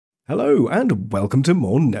Hello and welcome to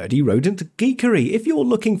more nerdy rodent geekery. If you're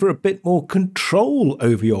looking for a bit more control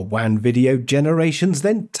over your WAN video generations,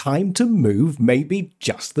 then Time2Move may be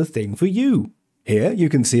just the thing for you. Here you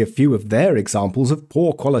can see a few of their examples of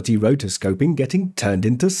poor quality rotoscoping getting turned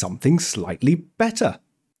into something slightly better.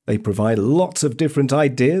 They provide lots of different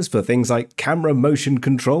ideas for things like camera motion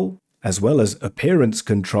control, as well as appearance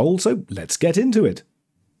control, so let's get into it.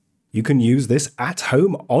 You can use this at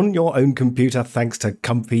home on your own computer thanks to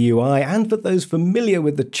ComfyUI, and for those familiar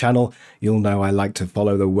with the channel, you'll know I like to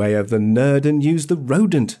follow the way of the nerd and use the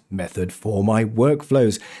rodent method for my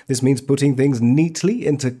workflows. This means putting things neatly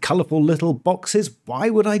into colourful little boxes. Why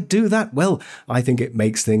would I do that? Well, I think it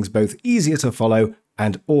makes things both easier to follow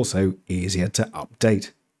and also easier to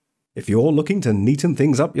update. If you're looking to neaten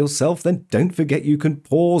things up yourself, then don't forget you can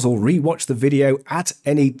pause or rewatch the video at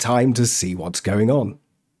any time to see what's going on.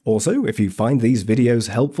 Also, if you find these videos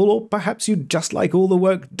helpful, or perhaps you just like all the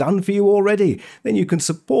work done for you already, then you can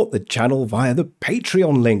support the channel via the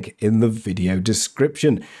Patreon link in the video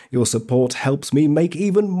description. Your support helps me make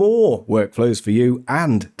even more workflows for you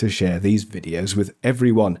and to share these videos with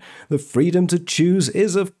everyone. The freedom to choose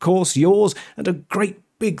is, of course, yours, and a great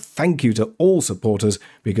big thank you to all supporters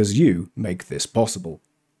because you make this possible.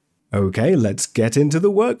 Okay, let's get into the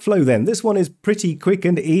workflow then. This one is pretty quick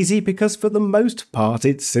and easy because for the most part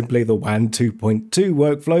it's simply the WAN 2.2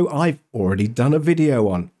 workflow I've already done a video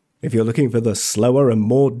on. If you're looking for the slower and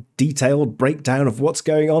more detailed breakdown of what's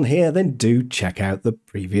going on here, then do check out the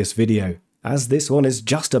previous video. As this one is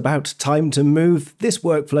just about Time2Move, this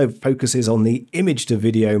workflow focuses on the image to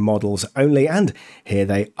video models only, and here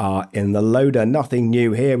they are in the loader. Nothing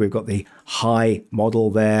new here. We've got the high model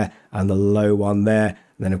there and the low one there.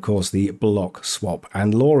 Then, of course, the block, swap,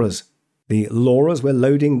 and LoRa's. The LoRa's we're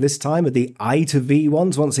loading this time are the I to V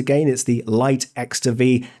ones. Once again, it's the light X to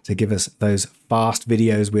V to give us those fast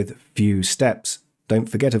videos with few steps. Don't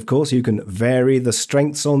forget, of course, you can vary the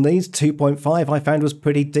strengths on these. 2.5 I found was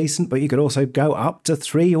pretty decent, but you could also go up to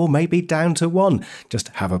 3 or maybe down to 1. Just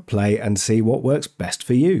have a play and see what works best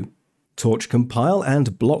for you. Torch Compile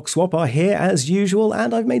and Block Swap are here as usual,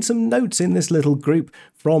 and I've made some notes in this little group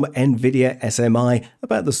from NVIDIA SMI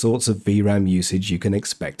about the sorts of VRAM usage you can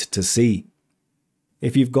expect to see.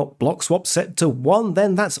 If you've got Block Swap set to 1,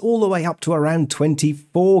 then that's all the way up to around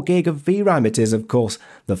 24 gig of VRAM. It is, of course,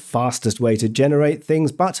 the fastest way to generate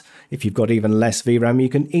things, but if you've got even less VRAM, you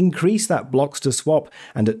can increase that blocks to swap,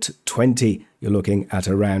 and at 20, you're looking at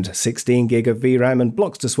around 16 gig of VRAM, and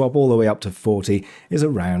blocks to swap all the way up to 40 is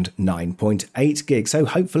around 9.8 gig. So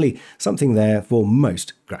hopefully something there for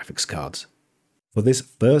most graphics cards. For this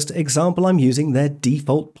first example, I'm using their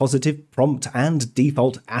default positive prompt and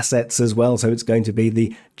default assets as well, so it's going to be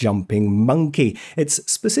the jumping monkey. It's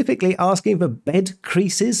specifically asking for bed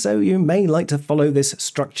creases, so you may like to follow this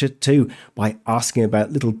structure too by asking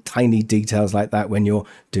about little tiny details like that when you're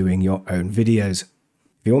doing your own videos.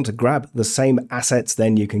 If you want to grab the same assets,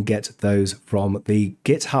 then you can get those from the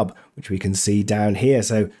GitHub, which we can see down here.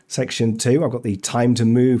 So section 2, I've got the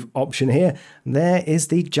Time2Move option here. And there is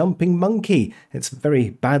the jumping monkey. It's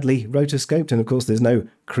very badly rotoscoped, and of course there's no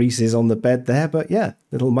creases on the bed there, but yeah,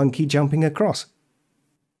 little monkey jumping across.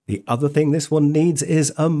 The other thing this one needs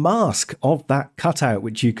is a mask of that cutout,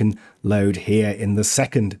 which you can load here in the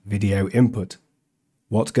second video input.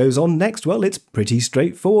 What goes on next? Well, it's pretty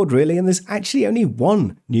straightforward really, and there's actually only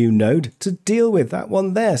one new node to deal with, that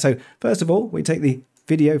one there. So first of all, we take the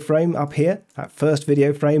video frame up here, that first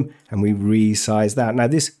video frame, and we resize that. Now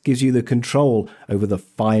this gives you the control over the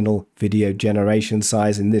final video generation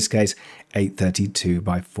size, in this case 832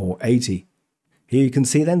 by 480. Here you can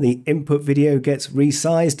see then the input video gets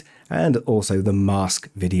resized, and also the mask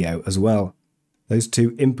video as well. Those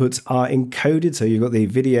two inputs are encoded, so you've got the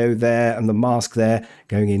video there and the mask there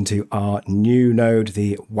going into our new node,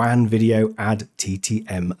 the WAN video add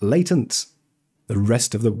TTM latents. The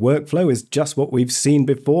rest of the workflow is just what we've seen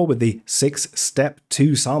before with the 6-step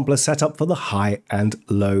 2-sampler setup for the high and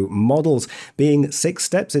low models. Being 6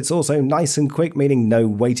 steps, it's also nice and quick, meaning no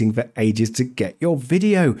waiting for ages to get your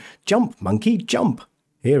video. Jump, monkey, jump!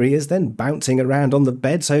 Here he is then bouncing around on the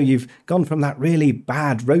bed, so you've gone from that really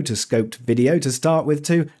bad rotoscoped video to start with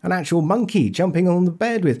to an actual monkey jumping on the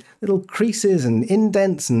bed with little creases and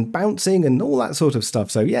indents and bouncing and all that sort of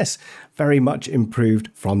stuff. So yes, very much improved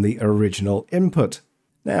from the original input.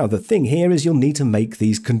 Now, the thing here is you'll need to make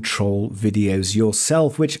these control videos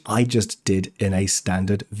yourself, which I just did in a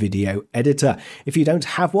standard video editor. If you don't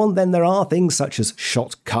have one, then there are things such as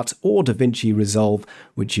Shotcut or DaVinci Resolve,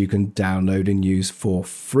 which you can download and use for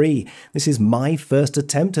free. This is my first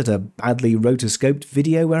attempt at a badly rotoscoped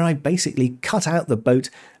video where I basically cut out the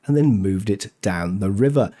boat and then moved it down the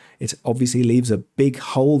river. It obviously leaves a big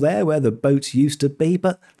hole there where the boat used to be,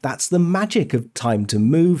 but that's the magic of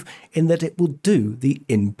Time2Move in that it will do the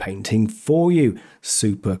in-painting for you.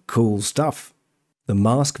 Super cool stuff. The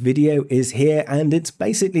mask video is here, and it's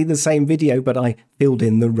basically the same video, but I filled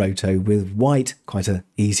in the roto with white. Quite an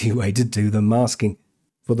easy way to do the masking.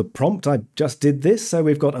 For the prompt, I just did this, so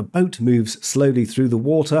we've got a boat moves slowly through the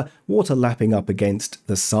water lapping up against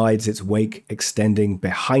the sides, its wake extending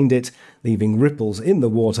behind it, leaving ripples in the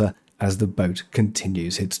water as the boat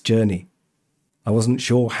continues its journey. I wasn't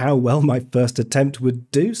sure how well my first attempt would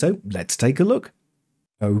do, so let's take a look.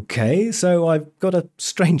 Okay, so I've got a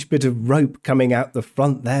strange bit of rope coming out the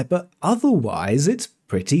front there, but otherwise it's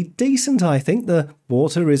pretty decent, I think. The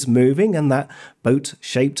water is moving and that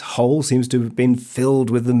boat-shaped hole seems to have been filled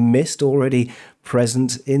with the mist already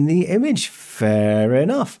present in the image. Fair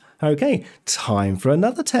enough. Okay, time for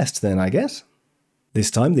another test then, I guess.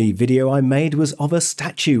 This time the video I made was of a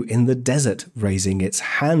statue in the desert raising its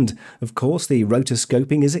hand. Of course, the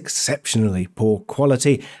rotoscoping is exceptionally poor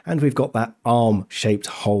quality, and we've got that arm-shaped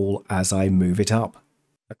hole as I move it up.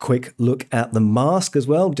 A quick look at the mask as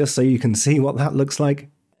well, just so you can see what that looks like.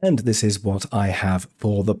 And this is what I have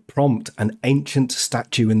for the prompt. An ancient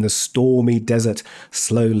statue in the stormy desert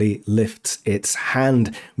slowly lifts its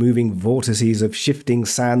hand, moving vortices of shifting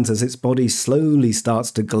sands as its body slowly starts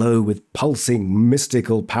to glow with pulsing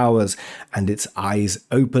mystical powers, and its eyes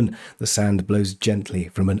open. The sand blows gently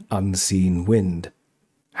from an unseen wind.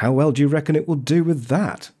 How well do you reckon it will do with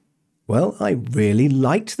that? Well, I really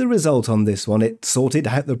liked the result on this one. It sorted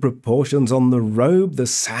out the proportions on the robe, the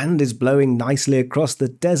sand is blowing nicely across the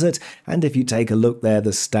desert, and if you take a look there,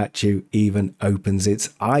 the statue even opens its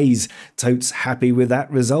eyes. Totes happy with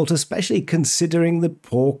that result, especially considering the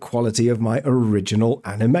poor quality of my original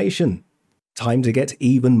animation. Time to get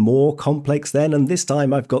even more complex then, and this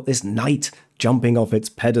time I've got this knight jumping off its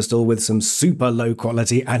pedestal with some super low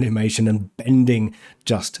quality animation and bending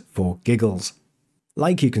just for giggles.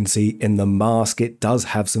 Like you can see in the mask, it does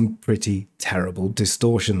have some pretty terrible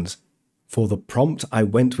distortions. For the prompt, I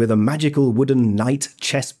went with a magical wooden knight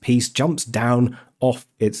chess piece jumps down off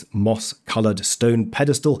its moss-coloured stone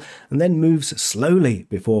pedestal and then moves slowly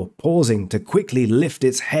before pausing to quickly lift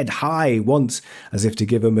its head high once, as if to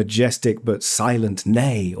give a majestic but silent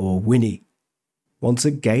neigh or whinny. Once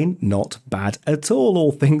again, not bad at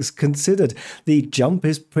all things considered. The jump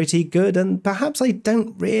is pretty good, and perhaps I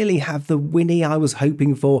don't really have the whinny I was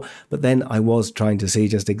hoping for, but then I was trying to see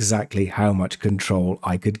just exactly how much control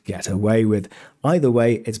I could get away with. Either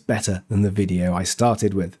way, it's better than the video I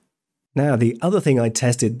started with. Now, the other thing I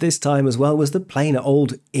tested this time as well was the plain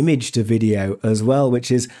old image to video as well,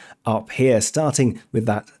 which is up here, starting with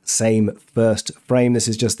that same first frame. This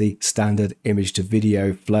is just the standard image to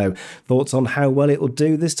video flow. Thoughts on how well it will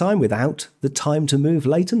do this time without the Time2Move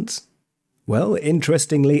latents? Well,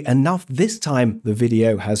 interestingly enough, this time the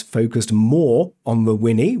video has focused more on the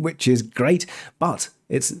whinny, which is great, but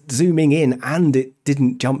it's zooming in and it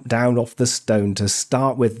didn't jump down off the stone to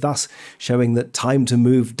start with, thus showing that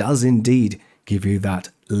Time2Move does indeed give you that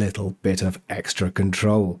little bit of extra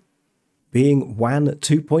control. Being WAN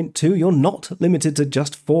 2.2, you're not limited to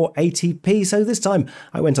just 480p, so this time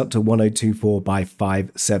I went up to 1024 by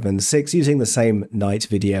 576 using the same night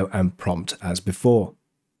video and prompt as before.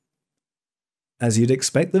 As you'd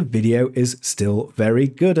expect, the video is still very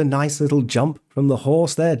good. A nice little jump from the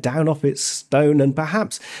horse there down off its stone, and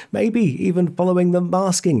perhaps, maybe even following the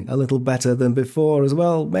masking a little better than before as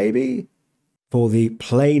well, maybe. For the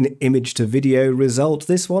plain image to video result,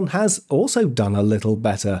 this one has also done a little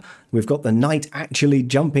better. We've got the knight actually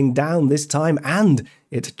jumping down this time, and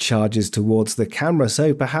it charges towards the camera,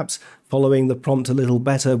 so perhaps following the prompt a little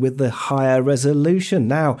better with the higher resolution.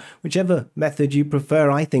 Now, whichever method you prefer,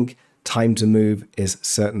 I think Time2Move is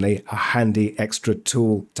certainly a handy extra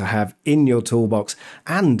tool to have in your toolbox.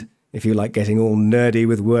 And if you like getting all nerdy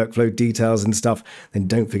with workflow details and stuff, then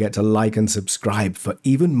don't forget to like and subscribe for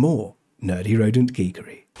even more Nerdy Rodent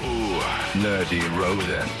geekery. Ooh, Nerdy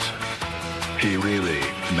Rodent. He really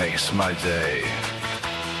makes my day.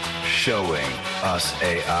 Showing us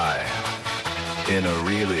AI in a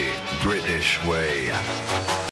really British way.